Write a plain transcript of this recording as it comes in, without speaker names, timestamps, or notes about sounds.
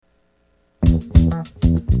When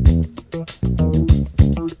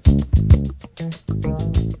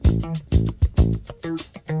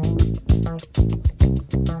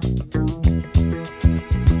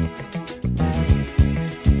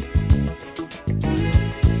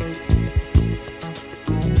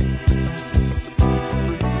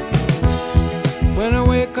I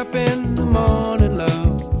wake up in the morning,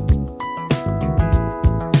 love,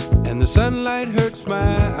 and the sunlight hurts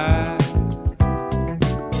my eyes,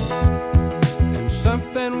 and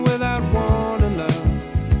something without warning, love,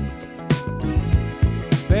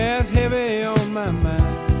 bears heavy on my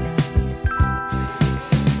mind.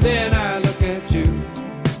 Then I look at you,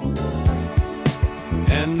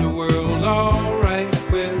 and the world's alright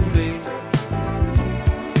with me.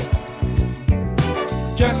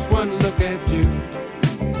 Just one look at you,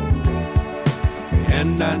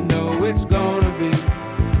 and I know it's gonna be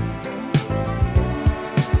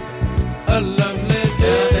a lovely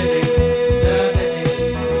day.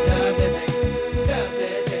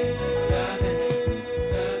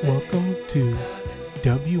 Welcome to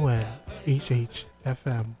WNHH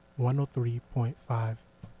FM 103.5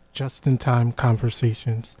 Just in Time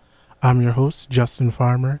Conversations. I'm your host, Justin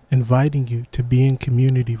Farmer, inviting you to be in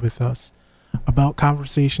community with us about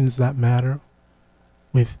conversations that matter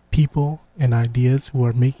with people and ideas who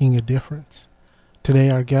are making a difference. Today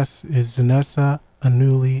our guest is Vanessa,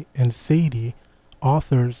 Anuli, and Sadie,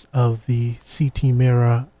 authors of the CT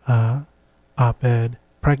Mirror op-ed,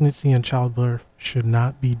 Pregnancy and Childbirth Should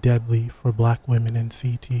Not Be Deadly for Black Women in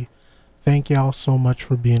CT. Thank y'all so much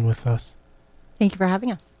for being with us. Thank you for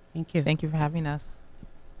having us. Thank you. Thank you for having us.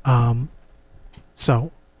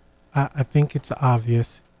 So I think it's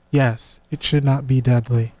obvious. Yes, it should not be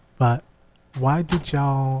deadly, but why did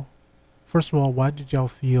y'all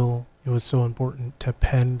feel it was so important to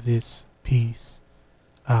pen this piece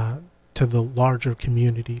to the larger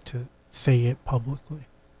community, to say it publicly?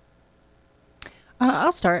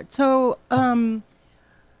 I'll start. So I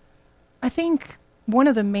think one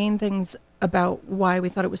of the main things about why we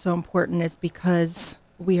thought it was so important is because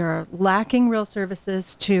we are lacking real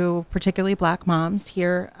services to particularly Black moms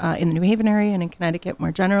here in the New Haven area and in Connecticut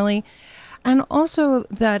more generally. And also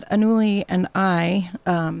that Anuli and I,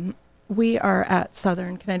 we are at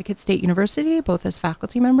Southern Connecticut State University, both as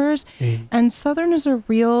faculty members. And Southern is a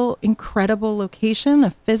real incredible location, a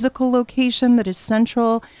physical location that is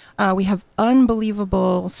central. We have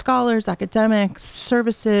unbelievable scholars, academics,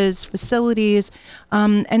 services, facilities.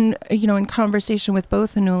 And, you know, in conversation with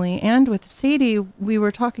both Anuli and with Sadie, we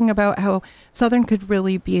were talking about how Southern could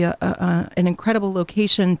really be an incredible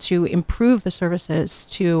location to improve the services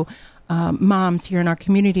to moms here in our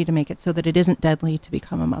community to make it so that it isn't deadly to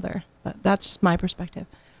become a mother. But that's just my perspective.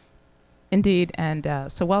 Indeed,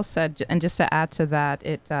 and so well said. And just to add to that,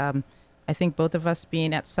 I think both of us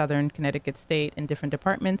being at Southern Connecticut State in different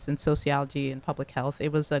departments in sociology and public health,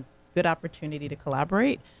 it was a good opportunity to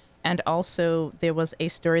collaborate. And also there was a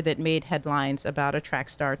story that made headlines about a track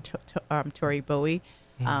star, Tori Bowie,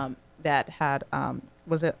 that had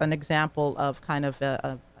was an example of kind of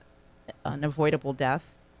an avoidable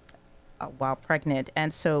death while pregnant.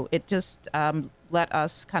 And so it just let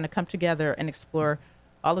us kind of come together and explore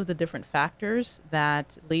all of the different factors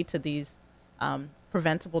that lead to these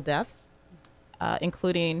preventable deaths,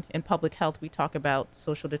 including in public health, we talk about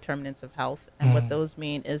social determinants of health. And what those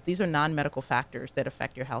mean is these are non-medical factors that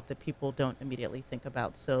affect your health that people don't immediately think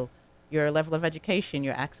about. So your level of education,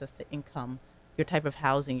 your access to income, your type of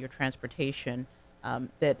housing, your transportation,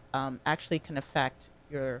 that actually can affect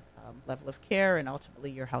your level of care and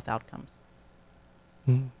ultimately your health outcomes.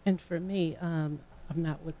 And for me, I'm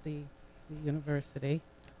not with the university,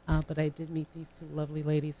 but I did meet these two lovely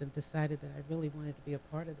ladies and decided that I really wanted to be a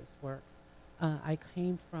part of this work. I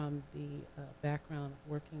came from the background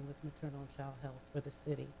of working with maternal and child health for the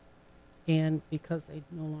city. And because they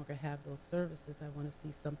no longer have those services, I want to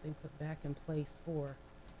see something put back in place for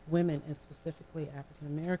women, and specifically African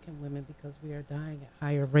American women, because we are dying at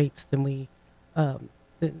higher rates than we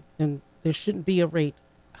and there shouldn't be a rate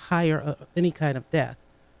higher of any kind of death.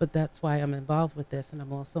 But that's why I'm involved with this, and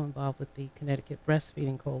I'm also involved with the Connecticut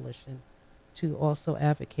Breastfeeding Coalition to also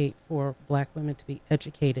advocate for Black women to be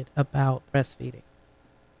educated about breastfeeding.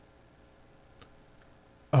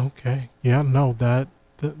 Okay. Yeah, no,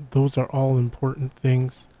 those are all important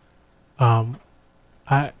things. I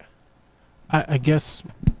guess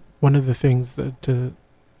one of the things that to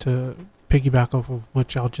piggyback off of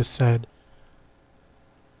what y'all just said,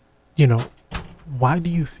 you know, why do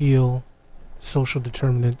you feel social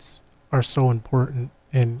determinants are so important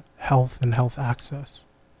in health and health access?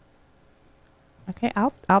 Okay,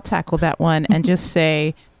 I'll tackle that one and just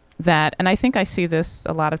say that, and I think I see this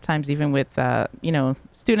a lot of times even with,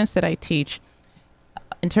 students that I teach,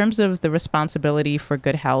 in terms of the responsibility for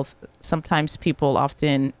good health, sometimes people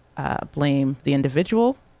often blame the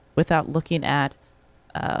individual without looking at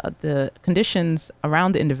the conditions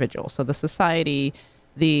around the individual. So the society,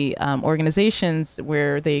 the organizations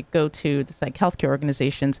where they go to, the like healthcare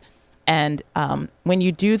organizations. And when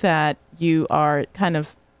you do that, you are kind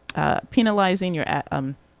of penalizing, you're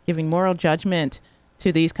giving moral judgment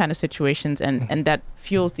to these kind of situations, and that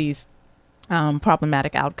fuels these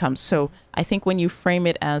problematic outcomes. So I think when you frame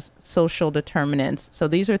it as social determinants, so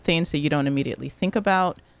these are things that you don't immediately think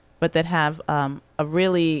about, but that have a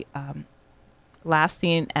really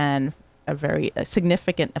lasting and a very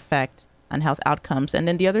significant effect on health outcomes. And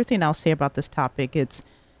then the other thing I'll say about this topic, it's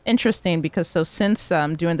interesting because since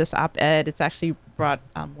doing this op-ed, it's actually brought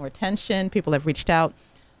more attention. People have reached out.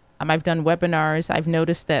 I've done webinars. I've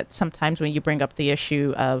noticed that sometimes when you bring up the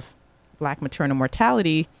issue of Black maternal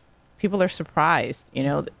mortality, people are surprised,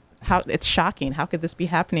 how it's shocking. How could this be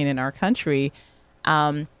happening in our country?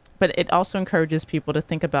 But it also encourages people to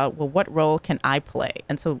think about, well, what role can I play?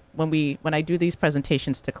 And so when I do these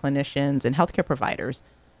presentations to clinicians and healthcare providers,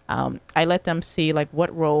 I let them see, like,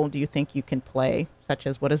 what role do you think you can play, such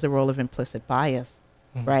as what is the role of implicit bias,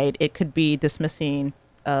 right? It could be dismissing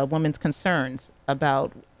a woman's concerns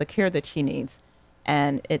about the care that she needs.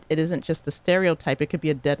 And it isn't just a stereotype, it could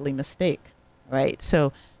be a deadly mistake, right?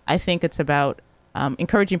 So I think it's about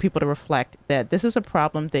encouraging people to reflect that this is a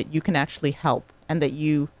problem that you can actually help and that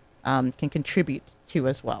you can contribute to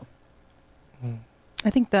as well.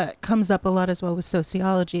 I think that comes up a lot as well with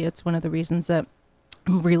sociology. It's one of the reasons that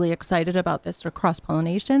I'm really excited about this sort of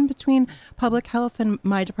cross-pollination between public health and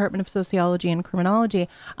my department of sociology and criminology.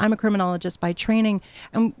 I'm a criminologist by training,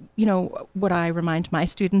 and what I remind my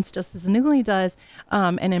students, just as Newly does,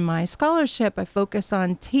 and in my scholarship, I focus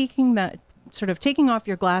on taking off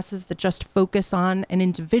your glasses that just focus on an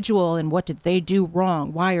individual and what did they do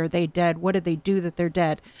wrong? Why are they dead? What did they do that they're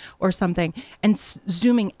dead or something? And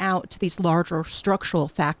zooming out to these larger structural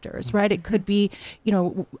factors, right? It could be,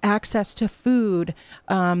 access to food.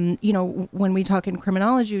 When we talk in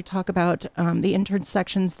criminology, we talk about the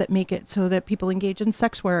intersections that make it so that people engage in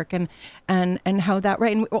sex work and how that,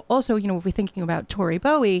 right? And also, if we're thinking about Tori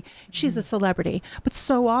Bowie, she's a celebrity, but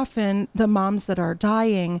so often the moms that are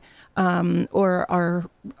dying or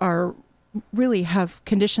are really have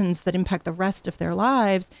conditions that impact the rest of their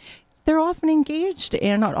lives, they're often engaged,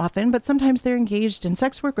 and not often, but sometimes they're engaged in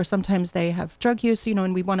sex work, or sometimes they have drug use,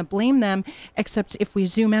 and we want to blame them, except if we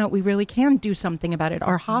zoom out, we really can do something about it.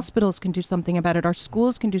 Our hospitals can do something about it. Our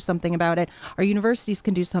schools can do something about it. Our universities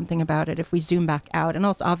can do something about it if we zoom back out. And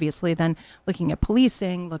also, obviously, then looking at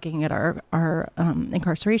policing, looking at our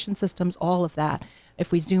incarceration systems, all of that.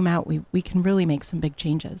 If we zoom out, we can really make some big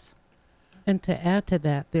changes. And to add to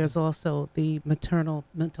that, there's also the maternal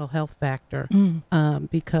mental health factor,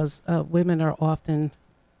 because women are often,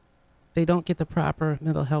 they don't get the proper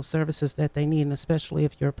mental health services that they need, and especially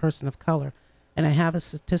if you're a person of color. And I have a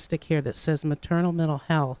statistic here that says maternal mental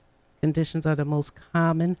health conditions are the most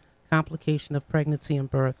common complication of pregnancy and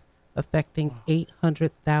birth, affecting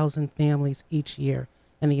 800,000 families each year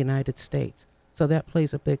in the United States. So that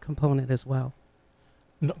plays a big component as well.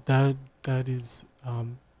 No, that is...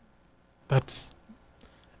 That's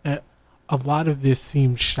a lot of this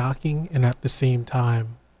seemed shocking, and at the same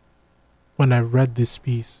time, when I read this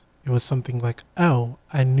piece, it was something like, oh,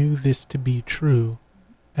 I knew this to be true,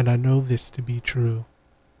 and I know this to be true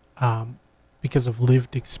because of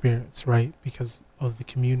lived experience, right? Because of the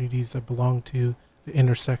communities I belong to, the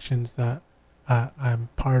intersections that I'm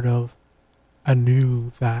part of. I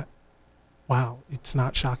knew that, wow, it's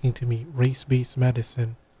not shocking to me. Race-based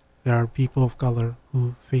medicine, there are people of color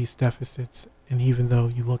who face deficits, and even though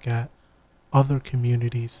you look at other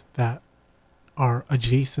communities that are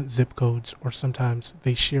adjacent zip codes, or sometimes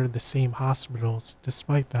they share the same hospitals,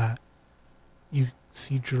 despite that, you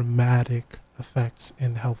see dramatic effects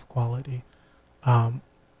in health quality.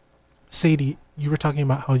 Sadie, you were talking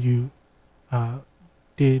about how you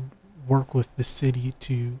did work with the city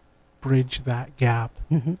to bridge that gap.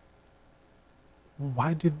 Mm-hmm.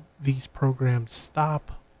 Why did these programs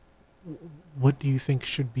stop? What do you think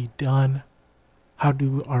should be done? How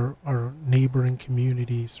do our neighboring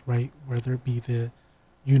communities, right, whether it be the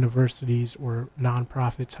universities or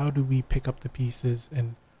nonprofits, how do we pick up the pieces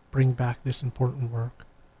and bring back this important work?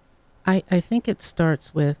 I think it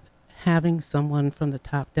starts with having someone from the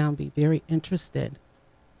top down be very interested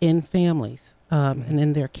in families and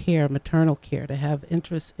in their care, maternal care, to have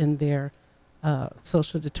interest in their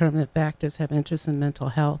social determinant factors, have interest in mental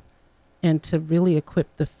health. and to really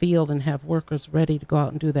equip the field and have workers ready to go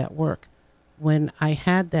out and do that work. When I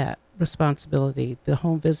had that responsibility, the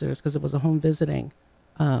home visitors, because it was a home visiting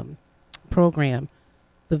program,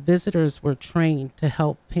 the visitors were trained to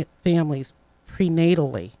help families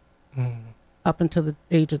prenatally up until the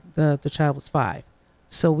age of the child was 5.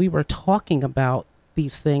 So we were talking about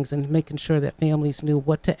these things and making sure that families knew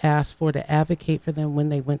what to ask for, to advocate for them when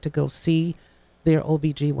they went to go see their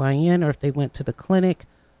OBGYN or if they went to the clinic,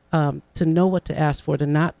 to know what to ask for, to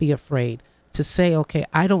not be afraid, to say, okay,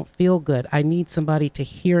 I don't feel good. I need somebody to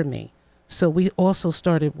hear me. So we also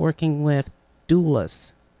started working with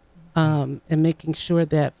doulas and making sure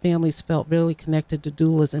that families felt really connected to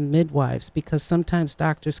doulas and midwives, because sometimes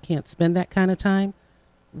doctors can't spend that kind of time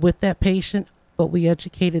with that patient. But we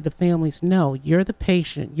educated the families, no, you're the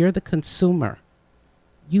patient, you're the consumer.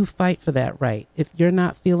 You fight for that right. If you're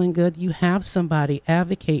not feeling good, you have somebody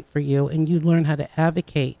advocate for you, and you learn how to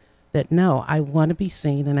advocate that, no, I want to be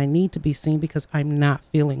seen and I need to be seen because I'm not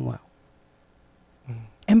feeling well.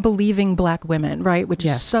 And believing Black women, right? Which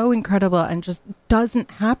Yes. is so incredible and just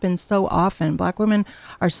doesn't happen so often. Black women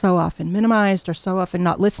are so often minimized, are so often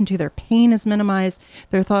not listened to. Their pain is minimized.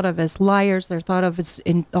 They're thought of as liars. They're thought of as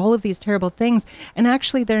in all of these terrible things. And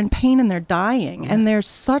actually they're in pain and they're dying. Yes. And there's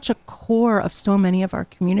such a core of so many of our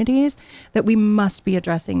communities that we must be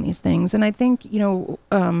addressing these things. And I think,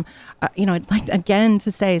 I'd like again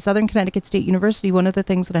to say Southern Connecticut State University, one of the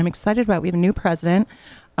things that I'm excited about, we have a new president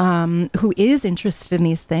who is interested in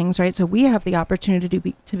these things, right? So we have the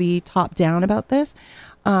opportunity to be top down about this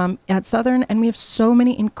at Southern, and we have so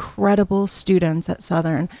many incredible students at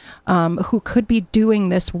Southern who could be doing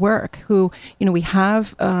this work. Who, we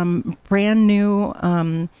have brand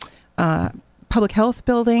new public health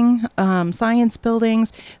building, science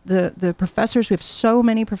buildings. The professors, we have so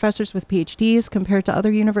many professors with PhDs compared to other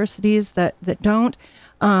universities that don't.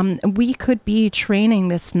 We could be training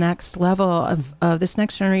this next level of this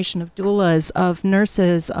next generation of doulas, of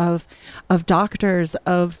nurses, of doctors,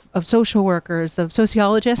 of social workers, of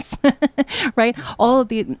sociologists, right? All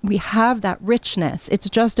of we have that richness. It's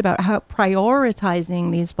just about how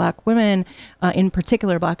prioritizing these Black women, in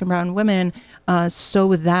particular Black and brown women,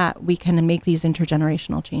 so that we can make these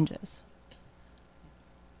intergenerational changes.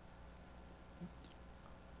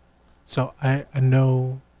 So I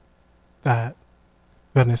know that,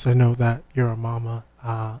 Venice, I know that you're a mama.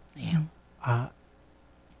 I am. How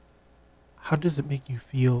does it make you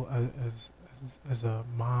feel as a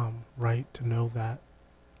mom, right, to know that,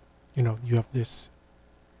 you have this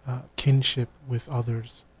kinship with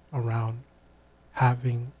others around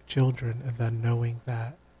having children, and then knowing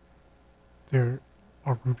that there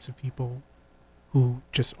are groups of people who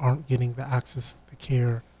just aren't getting the access to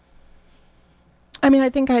care? I mean, I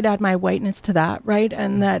think I'd add my whiteness to that, right?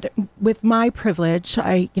 And that with my privilege,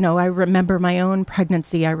 I remember my own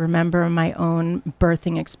pregnancy. I remember my own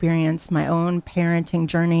birthing experience, my own parenting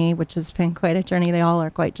journey, which has been quite a journey. They all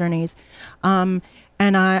are quite journeys. And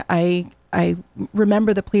I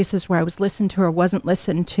remember the places where I was listened to or wasn't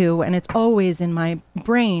listened to, and it's always in my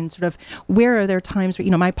brain, sort of, where are there times where,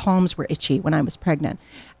 my palms were itchy when I was pregnant.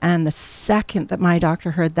 And the second that my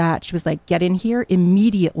doctor heard that, she was like, get in here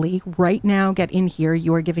immediately, right now, get in here.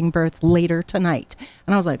 You are giving birth later tonight.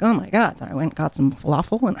 And I was like, oh my God. So I went and got some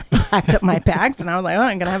falafel and I packed up my bags, and I was like, oh,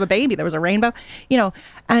 I'm going to have a baby. There was a rainbow,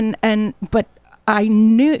 but I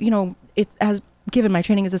knew, it as given my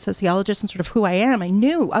training as a sociologist and sort of who I am, I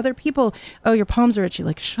knew other people, oh, your palms are itchy.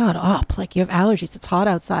 Like, shut up. Like, you have allergies. It's hot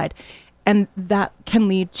outside. And that can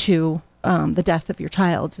lead to the death of your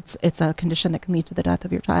child. It's a condition that can lead to the death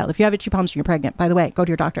of your child. If you have itchy palms and you're pregnant, by the way, go to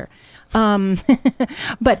your doctor.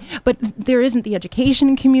 But there isn't the education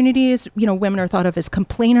in communities. Women are thought of as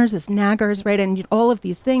complainers, as naggers, right? And all of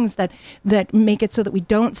these things that make it so that we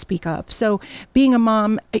don't speak up. So being a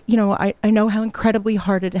mom, I know how incredibly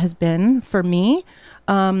hard it has been for me,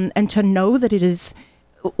 and to know that it is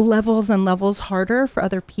levels and levels harder for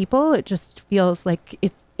other people. It just feels like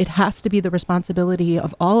it has to be the responsibility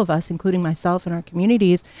of all of us, including myself and our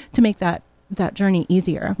communities, to make that journey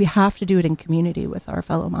easier. We have to do it in community with our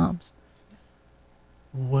fellow moms.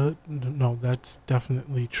 No, that's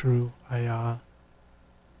definitely true. I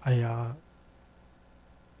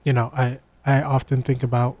often think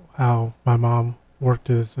about how my mom worked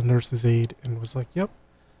as a nurse's aide and was like, yep,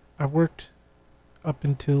 I worked up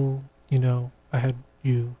until, I had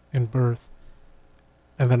you in birth.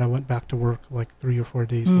 And then I went back to work like 3 or 4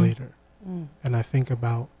 days later. And I think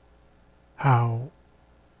about how,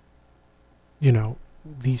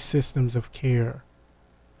 these systems of care,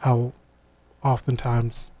 how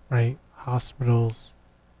oftentimes, right, hospitals,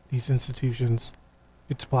 these institutions,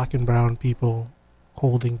 it's Black and brown people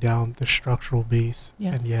holding down the structural base,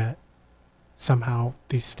 Yes. and yet somehow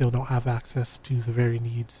they still don't have access to the very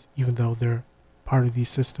needs, even though they're part of these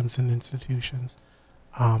systems and institutions.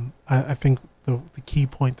 I think the key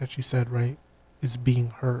point that you said, right, is being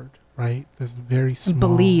heard, right? There's very small...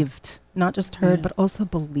 Believed. Not just heard, Yeah. but also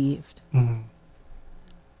believed. Mhm.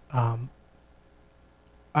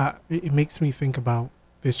 It makes me think about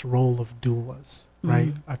this role of doulas,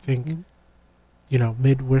 right? Mhm. I think, Mhm.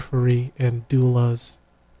 midwifery and doulas,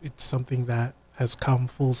 it's something that has come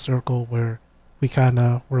full circle where we kind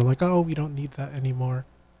of were like, oh, we don't need that anymore.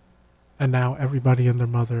 And now everybody and their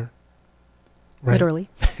mother, right? Literally.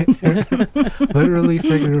 Literally,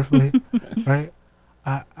 figuratively, right?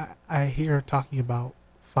 I hear talking about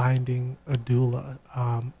finding a doula.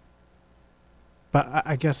 But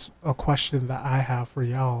I guess a question that I have for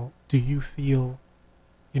y'all, do you feel,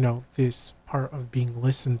 this part of being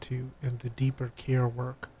listened to and the deeper care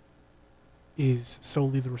work is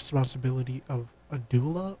solely the responsibility of a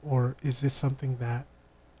doula, or is this something that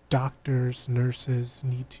doctors, nurses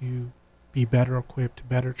need to be better equipped,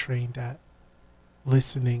 better trained at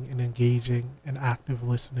listening and engaging and active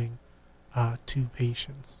listening to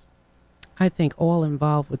patients? I think all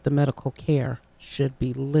involved with the medical care should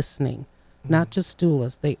be listening, not just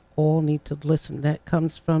doulas. They all need to listen. That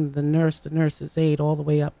comes from the nurse, the nurse's aide, all the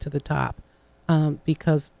way up to the top,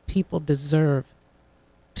 because people deserve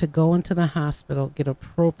to go into the hospital, get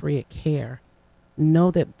appropriate care,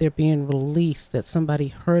 know that they're being released, that somebody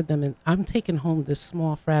heard them. And I'm taking home this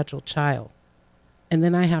small, fragile child. And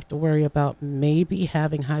then I have to worry about maybe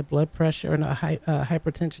having high blood pressure and a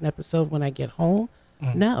hypertension episode when I get home.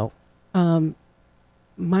 No.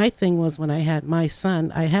 My thing was when I had my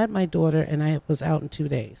son, I had my daughter and I was out in 2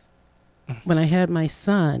 days. When I had my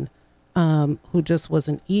son, who just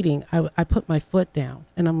wasn't eating, I put my foot down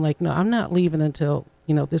and I'm like, no, I'm not leaving until,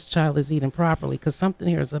 this child is eating properly, because something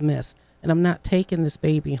here is amiss. And I'm not taking this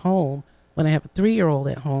baby home when I have a 3-year-old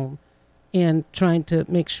at home and trying to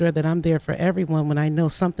make sure that I'm there for everyone when I know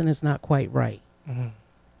something is not quite right. Mm-hmm.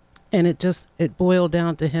 And it boiled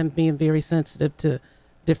down to him being very sensitive to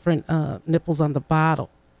different nipples on the bottle.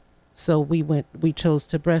 So we chose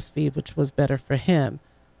to breastfeed, which was better for him.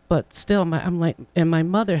 But still, and my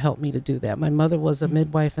mother helped me to do that. My mother was a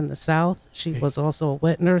midwife in the South. She was also a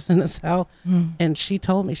wet nurse in the South. And she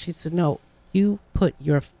told me, she said, no, you put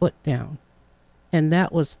your foot down. And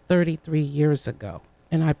that was 33 years ago.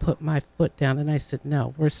 And I put my foot down and I said,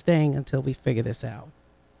 no, we're staying until we figure this out.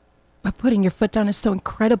 But putting your foot down is so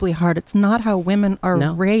incredibly hard. It's not how women are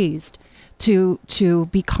raised to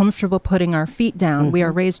be comfortable putting our feet down. Mm-hmm. We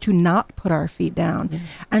are raised to not put our feet down. Mm-hmm.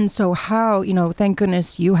 And so how, thank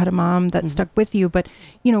goodness you had a mom that stuck with you, but,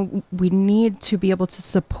 we need to be able to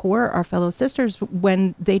support our fellow sisters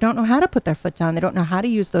when they don't know how to put their foot down. They don't know how to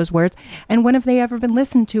use those words. And when have they ever been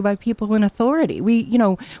listened to by people in authority?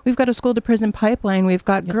 We've got a school to prison pipeline. We've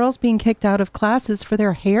got girls being kicked out of classes for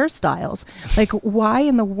their hairstyles. Like, why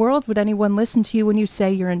in the world would anyone listen to you when you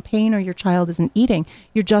say you're in pain or your child isn't eating?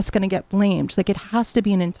 You're just going to get blamed. Like, it has to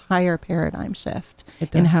be an entire paradigm shift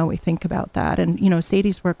in how we think about that. And,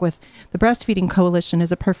 Sadie's work with the Breastfeeding Coalition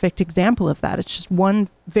is a perfect example of that. It's just one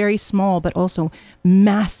very small but also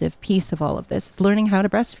massive piece of all of this. It's learning how to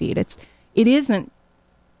breastfeed. It isn't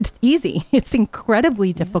easy. It's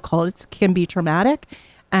incredibly difficult. It can be traumatic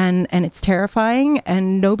and it's terrifying,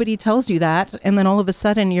 and nobody tells you that. And then all of a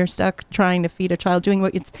sudden you're stuck trying to feed a child, doing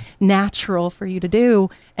what it's natural for you to do.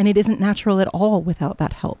 And it isn't natural at all without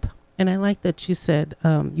that help. And I like that you said,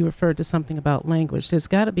 you referred to something about language. There's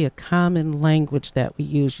got to be a common language that we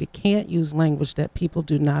use. You can't use language that people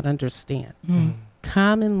do not understand.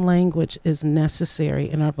 Common language is necessary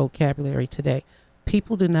in our vocabulary today.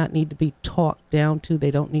 People do not need to be talked down to.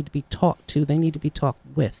 They don't need to be talked to. They need to be talked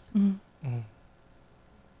with.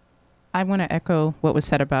 I want to echo what was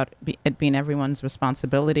said about it being everyone's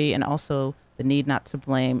responsibility, and also the need not to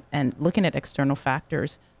blame, and looking at external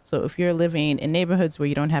factors. So if you're living in neighborhoods where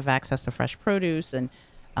you don't have access to fresh produce, and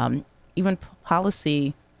even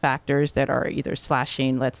policy factors that are either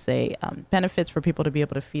slashing, let's say, benefits for people to be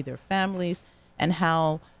able to feed their families, and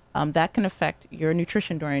how that can affect your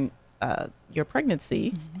nutrition during your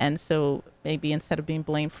pregnancy. And so maybe instead of being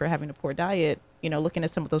blamed for having a poor diet, looking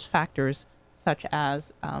at some of those factors, such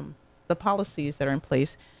as the policies that are in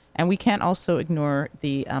place. And we can't also ignore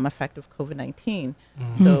the effect of COVID-19.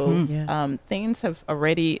 So things have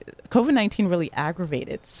already, COVID-19 really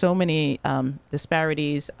aggravated so many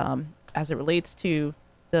disparities as it relates to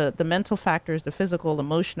the mental factors, the physical,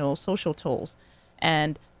 emotional, social tolls.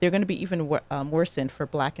 And they're going to be even worsened for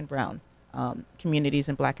Black and Brown communities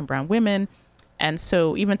and Black and Brown women. And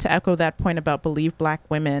so even to echo that point about believe Black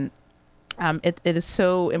women, it is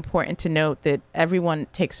so important to note that everyone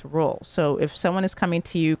takes a role. So if someone is coming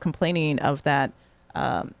to you complaining of that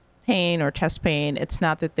pain or chest pain, it's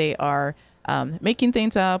not that they are making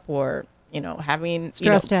things up or having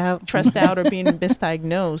stressed out or being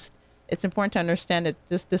misdiagnosed. It's important to understand that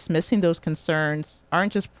just dismissing those concerns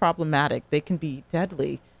aren't just problematic; they can be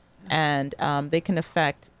deadly, and they can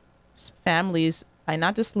affect families by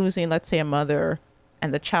not just losing, let's say, a mother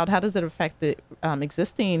and the child. How does it affect the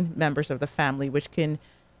existing members of the family, which can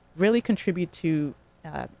really contribute to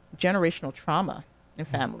generational trauma in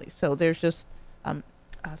families? So there's just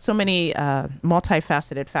so many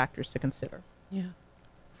multifaceted factors to consider. Yeah.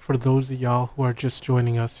 For those of y'all who are just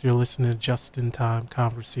joining us, you're listening to Just in Time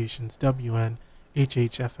Conversations, WNHH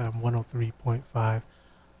FM 103.5.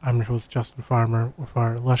 I'm your host, Justin Farmer, with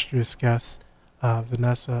our illustrious guests,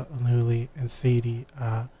 Vanessa, Anuli, and Sadie,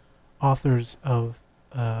 authors of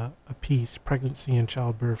a piece, Pregnancy and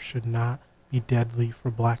Childbirth Should Not Be Deadly for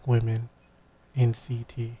Black Women in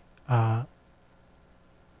CT.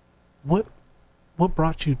 What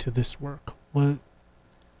brought you to this work?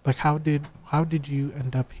 How did you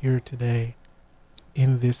end up here today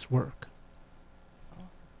in this work?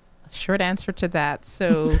 Short answer to that.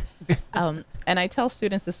 So, and I tell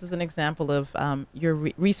students this is an example of your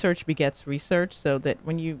research begets research, so that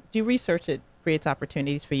when you do research, it creates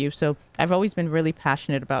opportunities for you. So I've always been really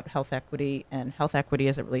passionate about health equity and health equity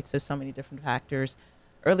as it relates to so many different factors.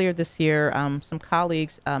 Earlier this year, some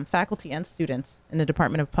colleagues, faculty and students in the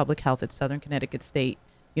Department of Public Health at Southern Connecticut State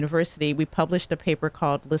University, we published a paper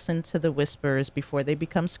called Listen to the Whispers Before They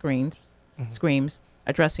Become Screams,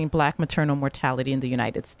 addressing Black maternal mortality in the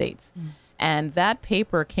United States. And that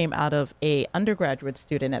paper came out of a undergraduate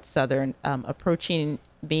student at Southern approaching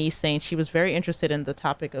me saying she was very interested in the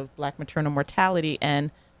topic of Black maternal mortality and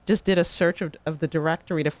just did a search of the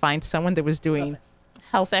directory to find someone that was doing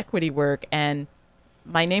health equity work, and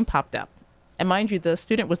my name popped up. And mind you, the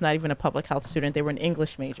student was not even a public health student. They were an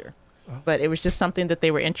English major. But it was just something that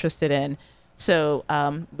they were interested in. So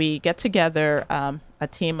we get together, a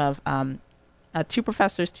team of 2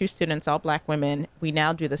 professors, 2 students, all Black women. We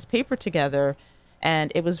now do this paper together.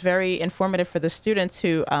 And it was very informative for the students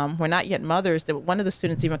who were not yet mothers. That one of the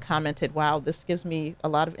students even commented, wow, this gives me a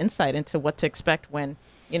lot of insight into what to expect when,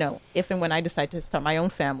 if and when I decide to start my own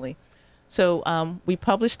family. So we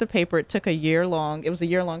published the paper. It took it was a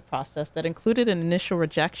year-long process that included an initial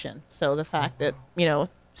rejection. So the fact that,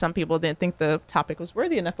 some people didn't think the topic was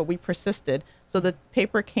worthy enough, but we persisted. So the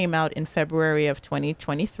paper came out in February of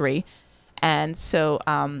 2023. And so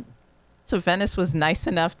Venice was nice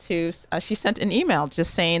enough to, she sent an email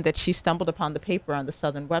just saying that she stumbled upon the paper on the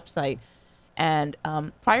Southern website. And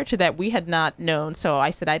prior to that, we had not known. So I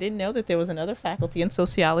said, I didn't know that there was another faculty in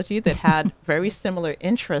sociology that had very similar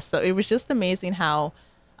interests. So it was just amazing how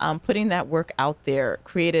putting that work out there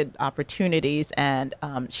created opportunities. And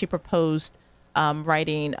she proposed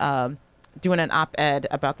doing an op-ed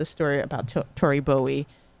about the story about Tori Bowie.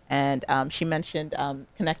 And she mentioned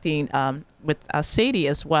connecting with Sadie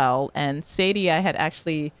as well. And Sadie I had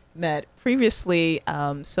actually met previously.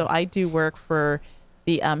 So I do work for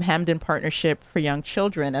the Hamden Partnership for Young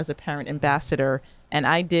Children as a parent ambassador. And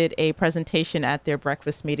I did a presentation at their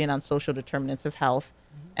breakfast meeting on social determinants of health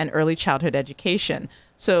and early childhood education.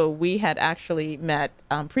 So we had actually met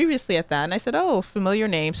previously at that. And I said, oh, familiar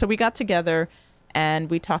name. So we got together and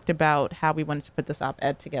we talked about how we wanted to put this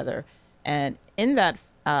op-ed together. And in that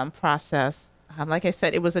process, like I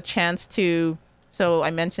said, it was a chance to, so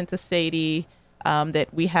I mentioned to Sadie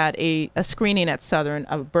that we had a screening at Southern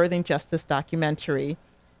of a birthing justice documentary,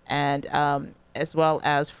 and as well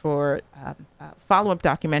as for follow-up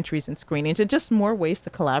documentaries and screenings, and just more ways to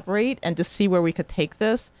collaborate and to see where we could take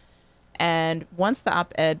this. And once the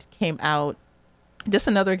op-ed came out, just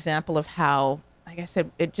another example of how, like I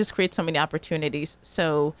said, it just creates so many opportunities.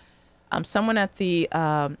 So someone at the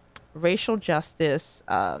Racial Justice,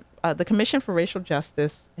 the Commission for Racial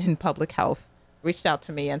Justice in Public Health reached out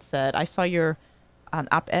to me and said, I saw your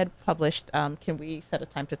op-ed published. Can we set a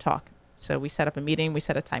time to talk? So we set up a meeting. We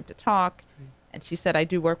set a time to talk. And she said, I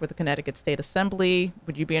do work with the Connecticut State Assembly.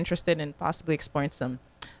 Would you be interested in possibly exploring some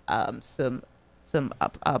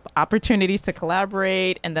opportunities to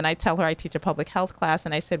collaborate? And then I tell her I teach a public health class.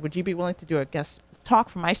 And I said, would you be willing to do a guest talk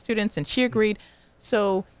for my students? And she agreed.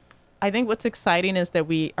 So I think what's exciting is that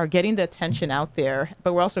we are getting the attention out there,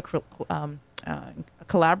 but we're also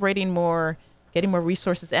collaborating more, getting more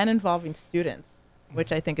resources, and involving students,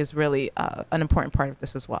 which I think is really an important part of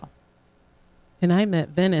this as well. And I met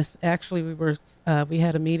Venice. Actually, we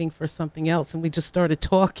had a meeting for something else, and we just started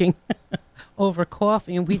talking over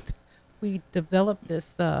coffee, and we developed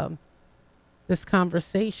this this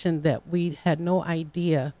conversation that we had no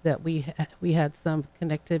idea that we had some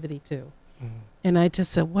connectivity to. And I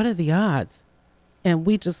just said, what are the odds? And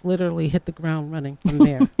we just literally hit the ground running from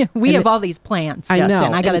there. We have all these plans, I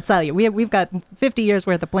Justin. know. I got to tell you, we've got 50 years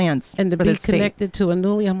worth of plans. And to for be this state. connected to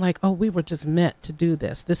Anuli, I'm like, oh, we were just meant to do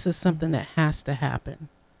this. This is something that has to happen.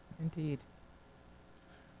 Indeed.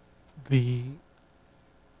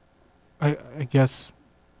 I guess,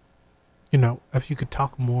 you know, if you could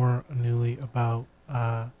talk more, Anuli, about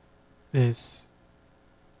this,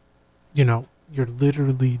 you know, you're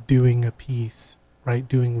literally doing a piece, right?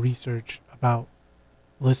 Doing research about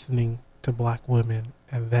listening to Black women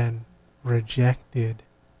and then rejected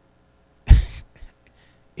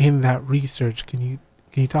in that research. Can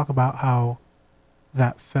you talk about how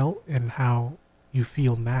that felt and how you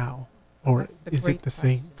feel now? Or is it the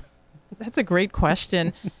same? That's a great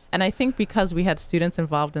question. And I think because we had students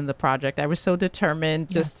involved in the project, I was so determined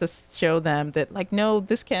just to show them that, like, no,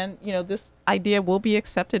 this idea will be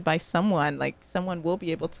accepted by someone. Like, someone will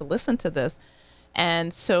be able to listen to this.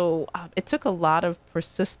 And so it took a lot of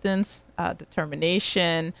persistence,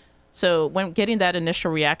 determination. So when getting that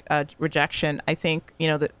initial rejection, I think, you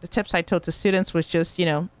know, the tips I told to students was just, you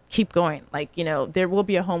know, keep going. Like, you know, there will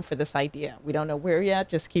be a home for this idea. We don't know where yet,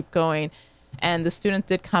 just keep going. And the student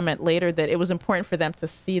did comment later that it was important for them to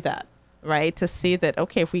see that, right? To see that,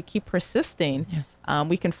 okay, if we keep persisting,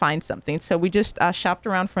 we can find something. So we just shopped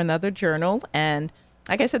around for another journal. And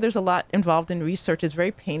like I said, there's a lot involved in research. It's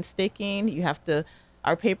very painstaking. You have to,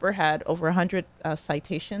 our paper had over 100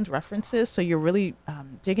 citations, references. So you're really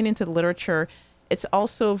digging into the literature. It's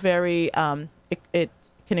also very, it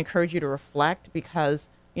can encourage you to reflect because,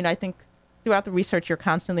 you know, I think throughout the research, you're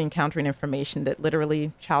constantly encountering information that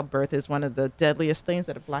literally childbirth is one of the deadliest things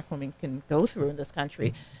that a Black woman can go through in this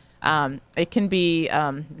country. It can be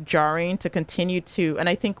jarring to continue to, and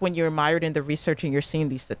I think when you're mired in the research and you're seeing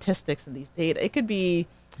these statistics and these data, it could be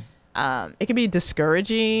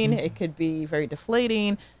discouraging. It could be very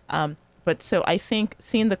deflating. But so I think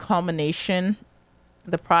seeing the culmination,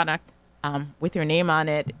 the product with your name on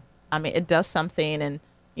it, I mean, it does something. And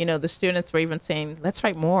you know, the students were even saying, let's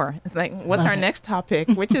write more. Like, what's our next topic?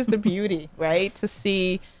 Which is the beauty, right? To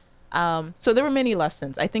see. So there were many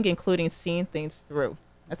lessons, I think, including seeing things through.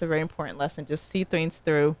 That's a very important lesson. Just see things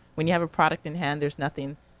through. When you have a product in hand, there's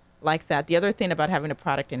nothing like that. The other thing about having a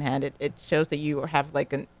product in hand, it shows that you have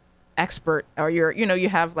like an expert, or you're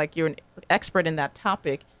an expert in that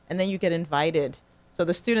topic, and then you get invited. So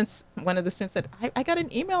the students, one of the students said, I got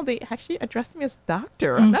an email. They actually addressed me as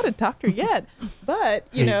doctor. I'm not a doctor yet, but,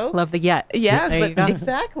 you know. Love the yet. Yeah, but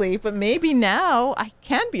exactly. But maybe now I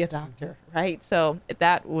can be a doctor, right? So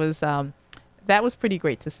that was pretty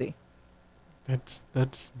great to see.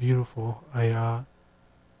 That's beautiful. One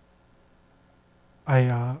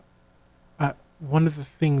of the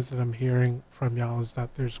things that I'm hearing from y'all is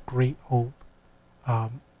that there's great hope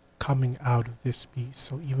coming out of this piece.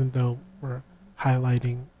 So even though we're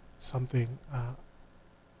highlighting something,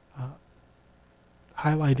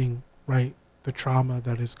 highlighting, right, the trauma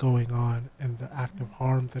that is going on and the active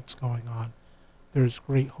harm that's going on, there's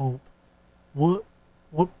great hope. What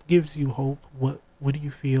gives you hope? What do you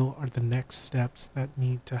feel are the next steps that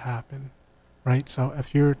need to happen, right? So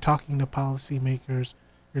if you're talking to policymakers,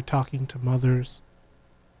 you're talking to mothers,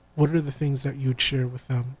 what are the things that you'd share with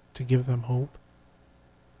them to give them hope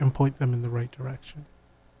and point them in the right direction?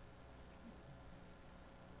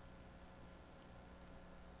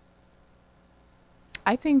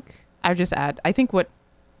 I think I just add, I think what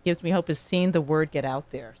gives me hope is seeing the word get out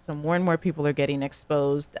there. So more and more people are getting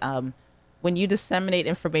exposed. When you disseminate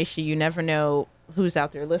information, you never know who's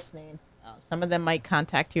out there listening. Some of them might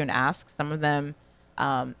contact you and ask. Some of them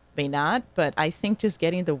may not. But I think just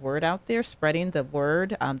getting the word out there, spreading the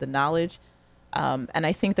word, the knowledge, and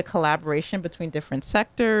I think the collaboration between different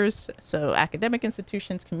sectors, so academic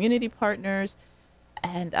institutions, community partners,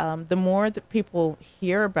 and the more that people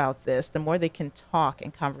hear about this, the more they can talk in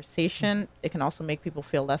conversation. It can also make people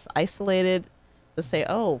feel less isolated, to say,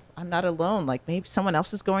 oh, I'm not alone. Like, maybe someone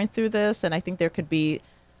else is going through this. And I think there could be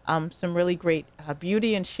some really great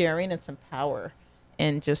beauty in sharing and some power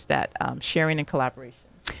in just that sharing and collaboration.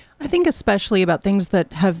 I think especially about things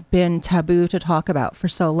that have been taboo to talk about for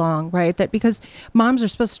so long, right? That because moms are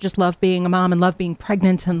supposed to just love being a mom and love being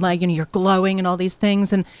pregnant and, like, you know, you're glowing and all these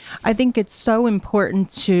things. And I think it's so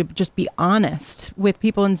important to just be honest with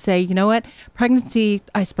people and say, you know what, pregnancy,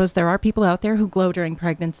 I suppose there are people out there who glow during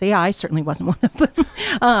pregnancy. I certainly wasn't one of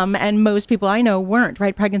them. And most people I know weren't,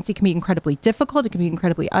 right? Pregnancy can be incredibly difficult. It can be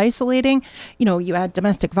incredibly isolating. You know, you add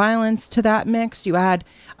domestic violence to that mix. You add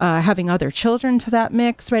having other children to that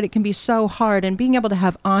mix, right? It it can be so hard. And being able to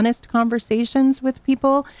have honest conversations with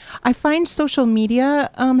people, I find social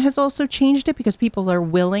media has also changed it, because people are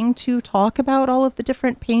willing to talk about all of the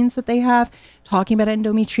different pains that they have, talking about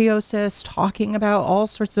endometriosis, talking about all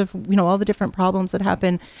sorts of, all the different problems that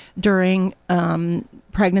happen during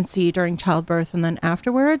pregnancy, during childbirth, and then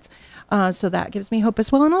afterwards. So that gives me hope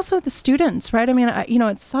as well. And also the students, right? I mean,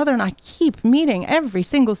 at Southern, I keep meeting every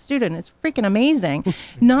single student. It's freaking amazing.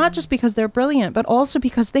 Not just because they're brilliant, but also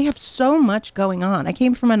because they have so much going on. I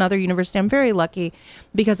came from another university. I'm very lucky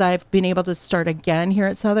because I've been able to start again here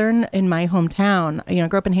at Southern in my hometown. I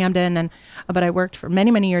grew up in Hamden, but I worked for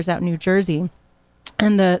many, many years out in New Jersey.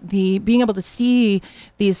 And the being able to see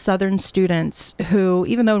these Southern students who,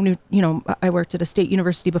 even though, I worked at a state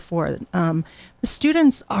university before, the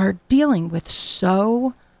students are dealing with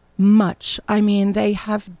so much. I mean, they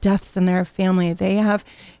have deaths in their family. They have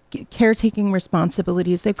caretaking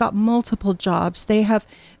responsibilities. They've got multiple jobs. They have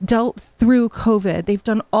dealt through COVID. They've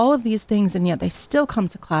done all of these things, and yet they still come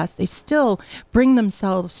to class. They still bring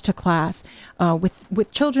themselves to class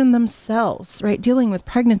with children themselves, right? Dealing with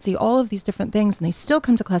pregnancy, all of these different things, and they still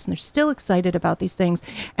come to class, and they're still excited about these things,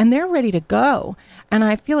 and they're ready to go. And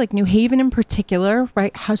I feel like New Haven in particular,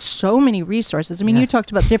 right, has so many resources. I mean, You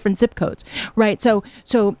talked about different zip codes, right? So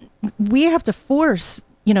we have to force,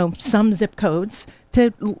 some zip codes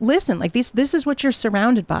to listen, like this is what you're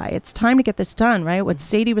surrounded by. It's time to get this done, right? What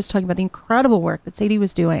Sadie was talking about, the incredible work that Sadie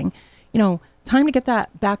was doing, time to get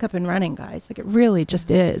that back up and running, guys. Like, it really just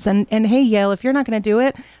is. And hey, Yale, if you're not going to do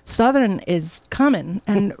it, Southern is coming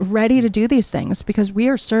and ready to do these things, because we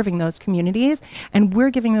are serving those communities, and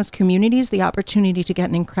we're giving those communities the opportunity to get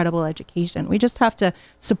an incredible education. We just have to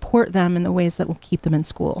support them in the ways that will keep them in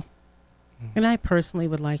school. And I personally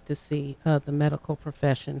would like to see the medical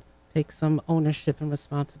profession take some ownership and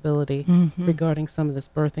responsibility regarding some of this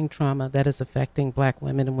birthing trauma that is affecting Black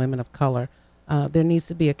women and women of color. There needs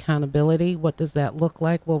to be accountability. What does that look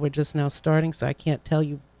like? Well, we're just now starting, so I can't tell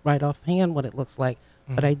you right offhand what it looks like.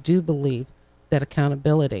 But I do believe that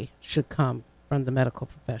accountability should come from the medical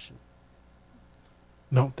profession.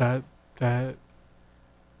 No, that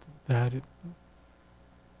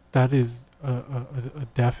is a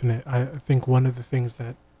definite. I think one of the things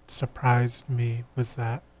that surprised me was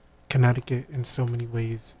that Connecticut in so many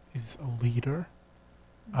ways is a leader,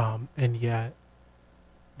 and yet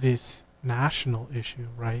this national issue,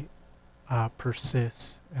 right,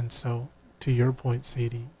 persists. And so, to your point,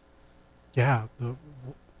 Sadie, there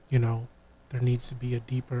needs to be a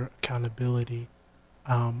deeper accountability.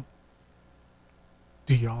 Do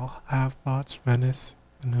y'all have thoughts, Venice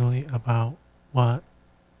and Lily, about what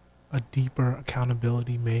a deeper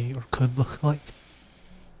accountability may or could look like?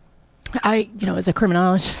 As a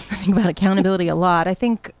criminologist, I think about accountability a lot. I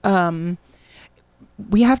think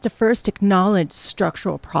we have to first acknowledge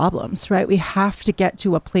structural problems, right? We have to get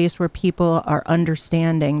to a place where people are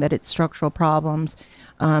understanding that it's structural problems.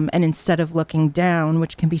 And instead of looking down,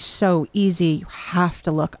 which can be so easy, you have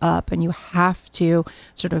to look up, and you have to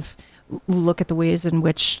sort of look at the ways in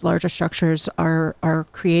which larger structures are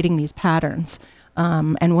creating these patterns.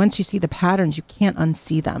 And once you see the patterns, you can't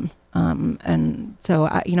unsee them. And so,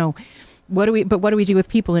 what do we do with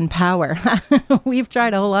people in power? We've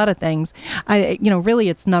tried a whole lot of things. Really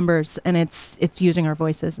it's numbers, and it's using our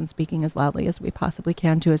voices and speaking as loudly as we possibly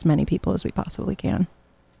can to as many people as we possibly can.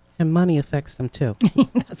 And money affects them too.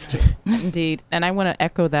 That's true. Indeed. And I want to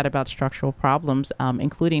echo that about structural problems,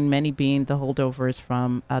 including many being the holdovers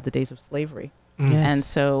from the days of slavery. Mm. Yes. And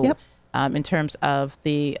so, Yep. In terms of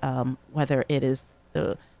the whether it is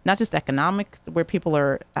the not just economic, where people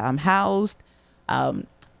are housed,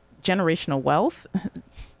 generational wealth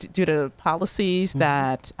due to policies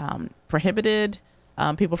that prohibited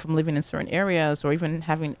people from living in certain areas or even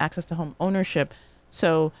having access to home ownership.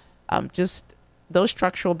 So just those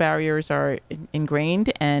structural barriers are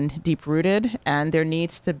ingrained and deep-rooted, and there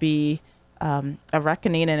needs to be a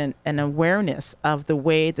reckoning and an awareness of the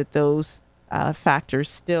way that those factors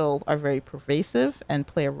still are very pervasive and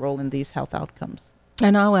play a role in these health outcomes.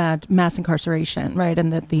 And I'll add mass incarceration, right?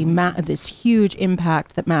 And that this huge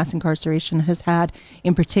impact that mass incarceration has had,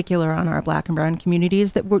 in particular on our Black and brown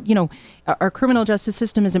communities, that our criminal justice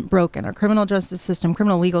system isn't broken. Our criminal justice system,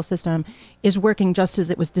 criminal legal system is working just as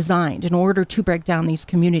it was designed in order to break down these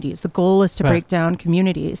communities. The goal is to break down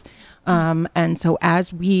communities. And so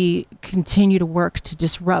as we continue to work to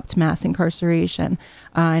disrupt mass incarceration,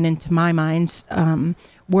 and into my mind,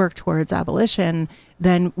 work towards abolition,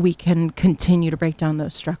 then we can continue to break down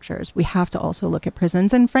those structures. We have to also look at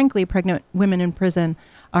prisons, and frankly, pregnant women in prison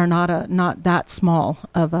are not that small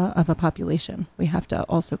of a population. We have to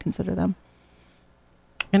also consider them.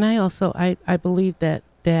 And I believe that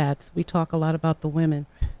dads, we talk a lot about the women.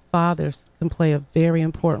 Fathers can play a very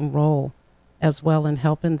important role as well in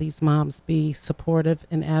helping these moms be supportive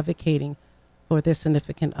and advocating for their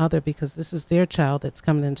significant other, because this is their child that's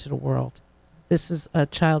coming into the world. This is a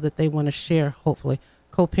child that they want to share, hopefully,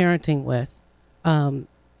 co-parenting with.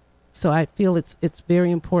 So I feel it's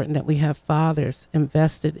very important that we have fathers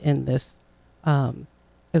invested in this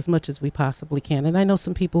as much as we possibly can. And I know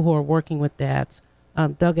some people who are working with dads.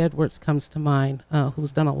 Doug Edwards comes to mind,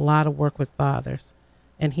 who's done a lot of work with fathers.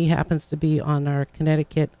 And he happens to be on our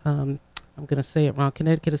Connecticut, I'm going to say it wrong,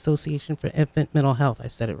 Connecticut Association for Infant Mental Health. I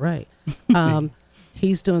said it right.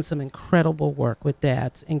 He's doing some incredible work with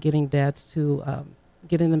dads and getting dads to,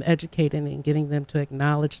 getting them educated and getting them to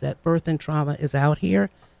acknowledge that birth and trauma is out here,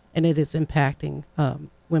 and it is impacting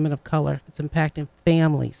women of color. It's impacting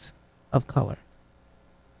families of color.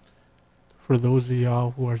 For those of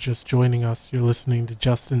y'all who are just joining us, you're listening to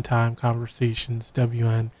Just in Time Conversations,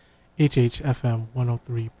 WNHH FM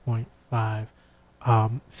 103.5.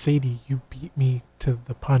 Sadie, you beat me to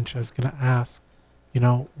the punch. I was going to ask,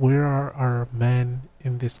 where are our men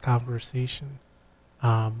in this conversation?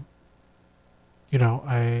 When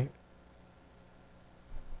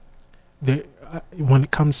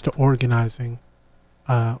it comes to organizing,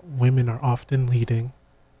 women are often leading,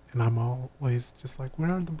 and I'm always just like,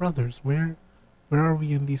 where are the brothers? Where are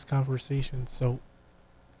we in these conversations? So,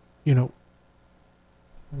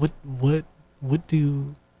 what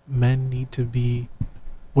do men need to be?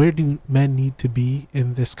 Where do men need to be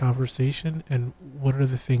in this conversation, and what are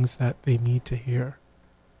the things that they need to hear?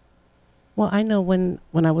 Well, I know when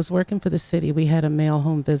I was working for the city, we had a male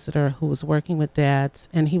home visitor who was working with dads,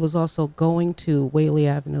 and he was also going to Whaley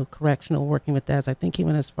Avenue Correctional working with dads. I think he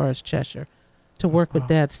went as far as Cheshire to work with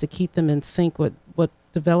dads to keep them in sync with what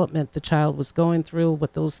development the child was going through,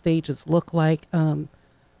 what those stages look like, and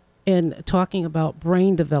talking about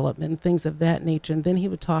brain development and things of that nature. And then he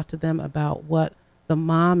would talk to them about what the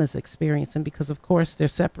mom is experiencing, because of course they're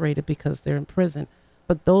separated because they're in prison.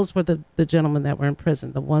 But those were the gentlemen that were in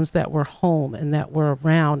prison, the ones that were home and that were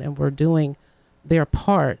around and were doing their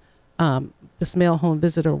part. This male home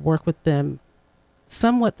visitor worked with them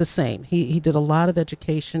somewhat the same. He did a lot of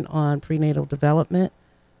education on prenatal development.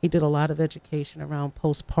 He did a lot of education around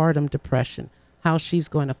postpartum depression, how she's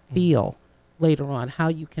going to feel later on, how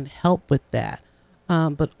you can help with that.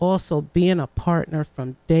 But also being a partner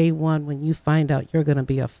from day one when you find out you're going to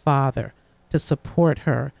be a father, to support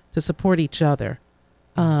her, to support each other.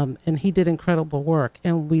 And he did incredible work,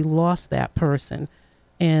 and we lost that person.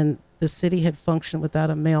 And the city had functioned without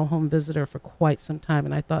a male home visitor for quite some time,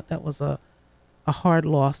 and I thought that was a hard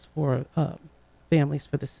loss for families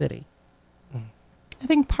for the city. I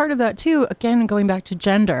think part of that too, again, going back to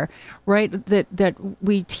gender, right? That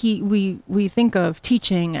we think of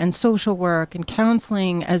teaching and social work and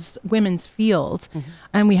counseling as women's fields,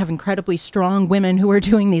 and we have incredibly strong women who are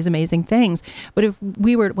doing these amazing things. But if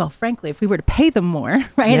we were, frankly, if we were to pay them more,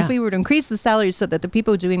 right? Yeah. If we were to increase the salaries so that the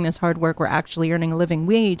people doing this hard work were actually earning a living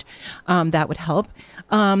wage, that would help.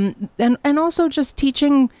 And also just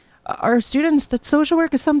teaching our students that social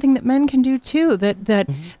work is something that men can do too.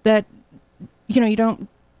 That you don't,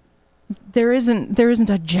 there isn't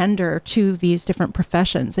a gender to these different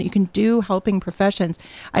professions that you can do, helping professions.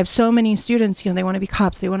 I have so many students, they want to be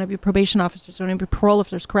cops, they want to be probation officers, they want to be parole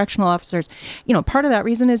officers, correctional officers. Part of that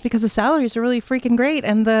reason is because the salaries are really freaking great,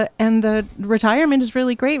 and the retirement is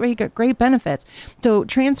really great, where you get great benefits. So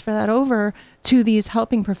transfer that over to these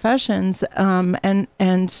helping professions, and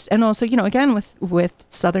also, again, with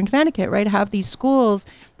Southern Connecticut, right, have these schools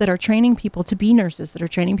that are training people to be nurses, that are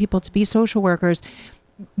training people to be social workers.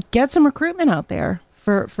 Get some recruitment out there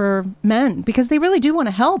for men, because they really do want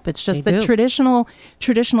to help. It's just the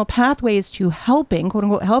traditional pathways to helping, quote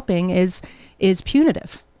unquote, helping is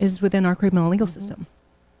punitive, is within our criminal legal system.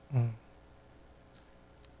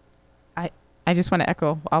 I just want to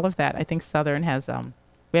echo all of that. I think Southern has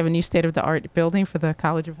we have a new state-of-the-art building for the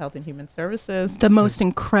College of Health and Human Services. The most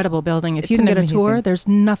incredible building. If you can get a tour, there's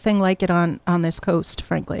nothing like it on this coast,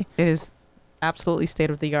 frankly. It is absolutely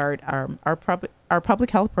state-of-the-art. Our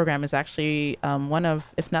public health program is actually one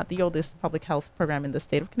of, if not the oldest public health program in the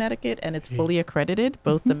state of Connecticut, and it's fully accredited,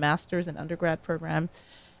 both the master's and undergrad program.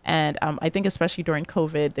 And I think especially during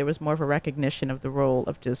COVID, there was more of a recognition of the role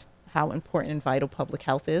of just how important and vital public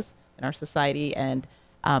health is in our society. And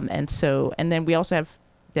then we also have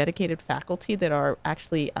dedicated faculty that are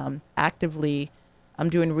actually actively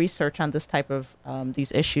doing research on this type of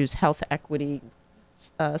these issues, health equity.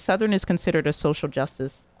 Southern is considered a social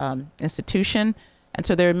justice institution, and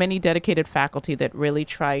so there are many dedicated faculty that really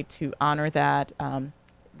try to honor that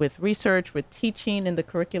with research, with teaching in the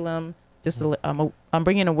curriculum, just I'm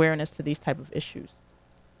bringing awareness to these type of issues.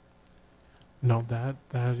 No, that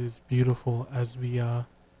is beautiful. As we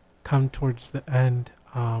come towards the end,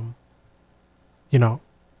 you know,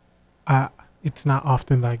 it's not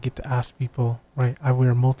often that I get to ask people, right? I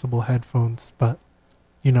wear multiple headphones, but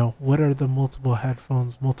you know, what are the multiple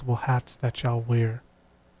headphones, multiple hats that y'all wear?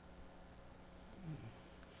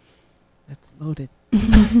 That's loaded.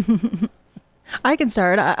 I can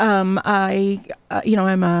start. I'm a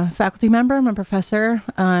faculty member. I'm a professor,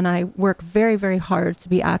 and I work very, very hard to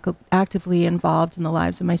be actively involved in the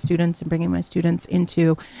lives of my students and bringing my students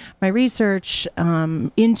into my research,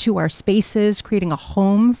 into our spaces, creating a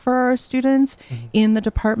home for our students in the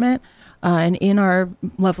department and in our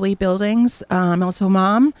lovely buildings. I'm also a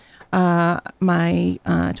mom. My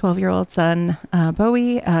 12-year-old son,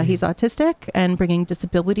 Bowie, he's autistic, and bringing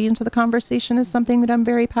disability into the conversation is something that I'm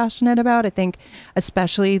very passionate about. I think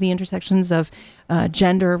especially the intersections of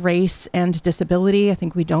gender, race, and disability. I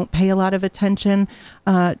think we don't pay a lot of attention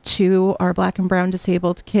to our Black and brown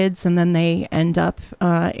disabled kids, and then they end up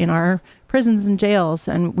in our prisons and jails,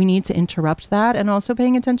 and we need to interrupt that. And also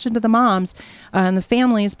paying attention to the moms and the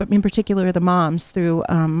families, but in particular the moms through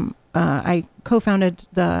I co-founded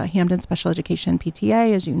the Hamden Special Education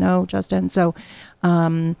PTA, as you know, Justin. So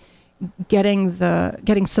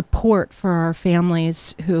getting support for our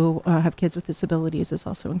families who have kids with disabilities is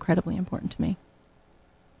also incredibly important to me.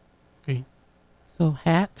 Hey. So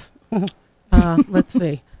hats. Let's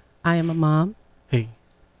see. I am a mom. Hey.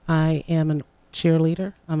 I am a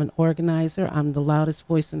cheerleader. I'm an organizer. I'm the loudest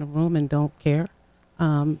voice in the room and don't care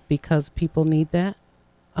because people need that.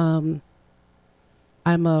 I'm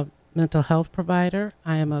a mental health provider.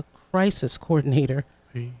 I am a crisis coordinator.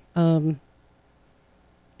 Hey. And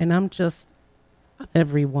I'm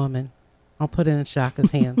every woman. I'll put it in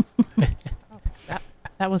Shaka's hands.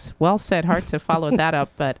 That was well said. Hard to follow that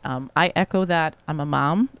up, but I echo that. I'm a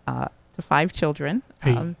mom to 5 children.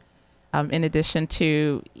 Hey. In addition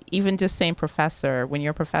to even just saying professor, when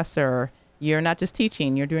you're a professor, you're not just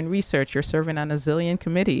teaching, you're doing research, you're serving on a zillion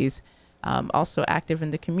committees, also active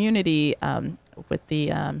in the community with the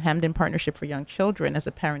Hamden Partnership for Young Children as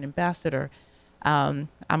a parent ambassador. I'm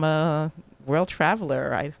a world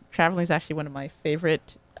traveler. Traveling is actually one of my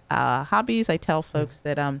favorite hobbies. I tell folks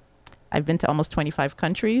that I've been to almost 25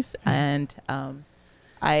 countries, and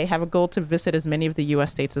I have a goal to visit as many of the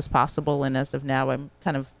U.S. states as possible. And as of now, I'm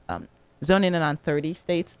kind of zoning in on 30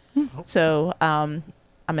 states. So I'm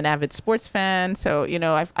an avid sports fan. So, you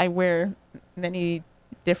know, I wear many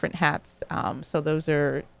different hats. So those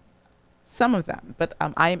are some of them. But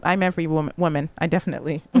I'm every woman. I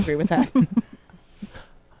definitely agree with that.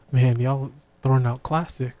 Man, y'all throwing out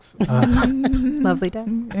classics. Lovely day.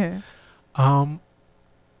 Yeah.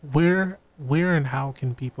 Where and how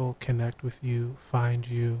can people connect with you, find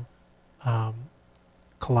you,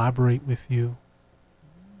 collaborate with you?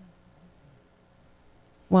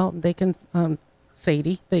 Well, they can,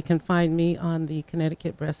 Sadie, they can find me on the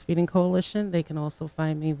Connecticut Breastfeeding Coalition. They can also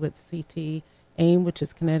find me with CT AIM, which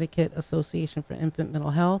is Connecticut Association for Infant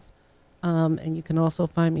Mental Health. And you can also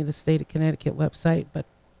find me the State of Connecticut website, but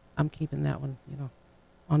I'm keeping that one,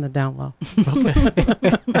 on the down low. Okay.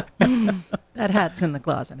 That hat's in the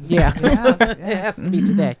closet. Yeah. It has to be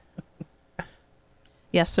today.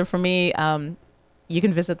 Yes. So for me, you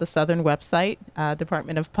can visit the Southern website,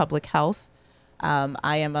 Department of Public Health.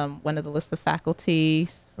 I am one of the list of faculty.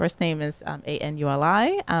 First name is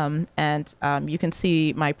ANULI. And you can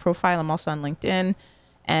see my profile. I'm also on LinkedIn.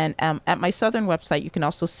 And at my Southern website, you can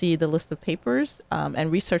also see the list of papers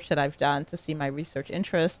and research that I've done to see my research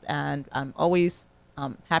interest. And I'm always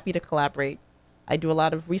happy to collaborate. I do a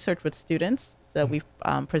lot of research with students. So we've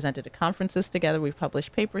presented at conferences together. We've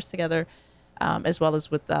published papers together, as well as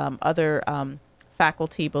with other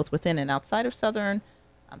faculty, both within and outside of Southern.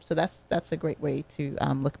 So that's a great way to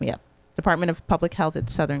look me up. Department of Public Health at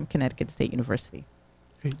Southern Connecticut State University.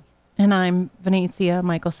 Great. And I'm Venetia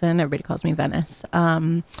Michelson. Everybody calls me Venice.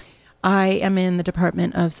 I am in the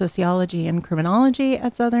Department of Sociology and Criminology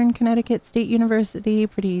at Southern Connecticut State University.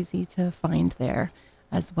 Pretty easy to find there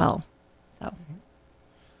as well. So,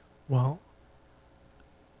 well,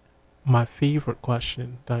 my favorite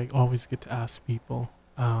question that I always get to ask people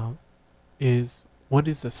is, what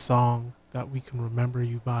is a song that we can remember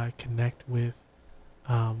you by, connect with?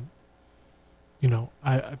 I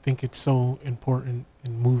think it's so important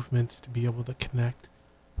in movements to be able to connect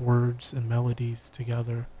words and melodies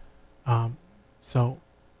together. So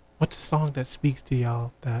what's a song that speaks to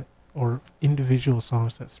y'all, or individual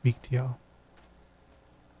songs that speak to y'all?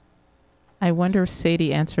 I wonder if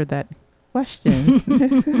Sadie answered that question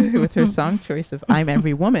with her song choice of I'm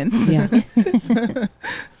Every Woman. Yeah.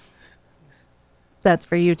 That's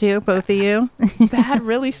for you too, both of you. That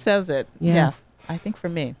really says it. Yeah. I think for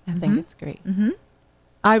me. I think it's great. Mm-hmm.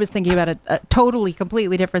 I was thinking about a totally,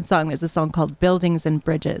 completely different song. There's a song called Buildings and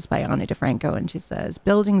Bridges by Ani DeFranco, and she says,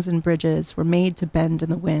 buildings and bridges were made to bend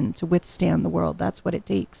in the wind, to withstand the world. That's what it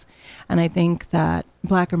takes. And I think that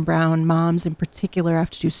Black and brown moms in particular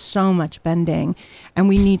have to do so much bending, and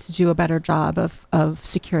we need to do a better job of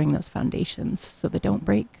securing those foundations so they don't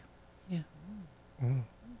break. Yeah. Mm.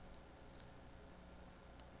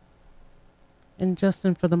 And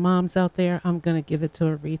Justin, for the moms out there, I'm going to give it to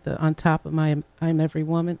Aretha. On top of my I'm Every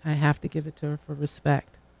Woman, I have to give it to her for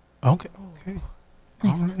respect. Okay.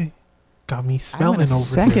 Nice. All right. Got me I spelling want to over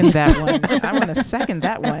second here. that one. I want to second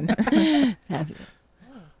that one. Fabulous.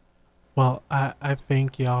 Well, I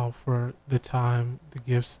thank y'all for the time, the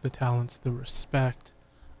gifts, the talents, the respect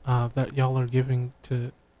that y'all are giving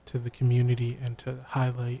to the community and to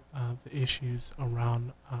highlight the issues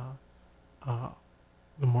around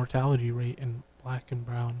the mortality rate in Black and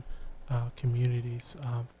brown communities.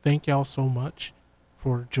 Thank y'all so much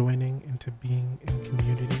for joining and to being in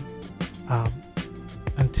community.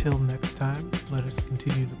 Until next time, let us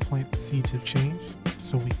continue to plant the seeds of change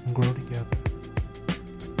so we can grow together.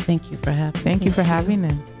 Thank you for having me. Thank you for having me.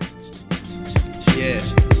 Yeah.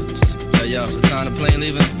 Yo, the time the plane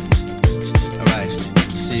leaving? Alright.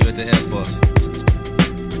 See you at the airport.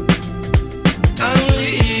 I'm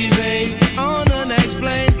leaving on the next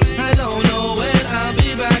plane. I don't know when I'll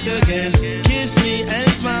be back again. Kiss me and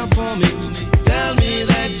smile for me. Tell me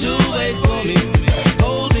that you wait for me.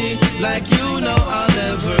 Hold me like you know I'll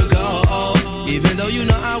never go. Even though you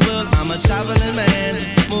know I will, I'm a traveling man.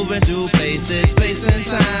 Moving through places, space and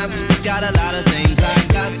time. Got a lot of things I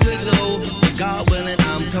got to do. God willing,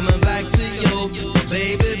 I'm coming back to you.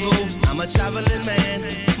 Baby boo, I'm a traveling man.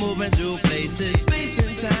 Moving through places, space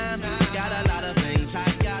and time. Got a lot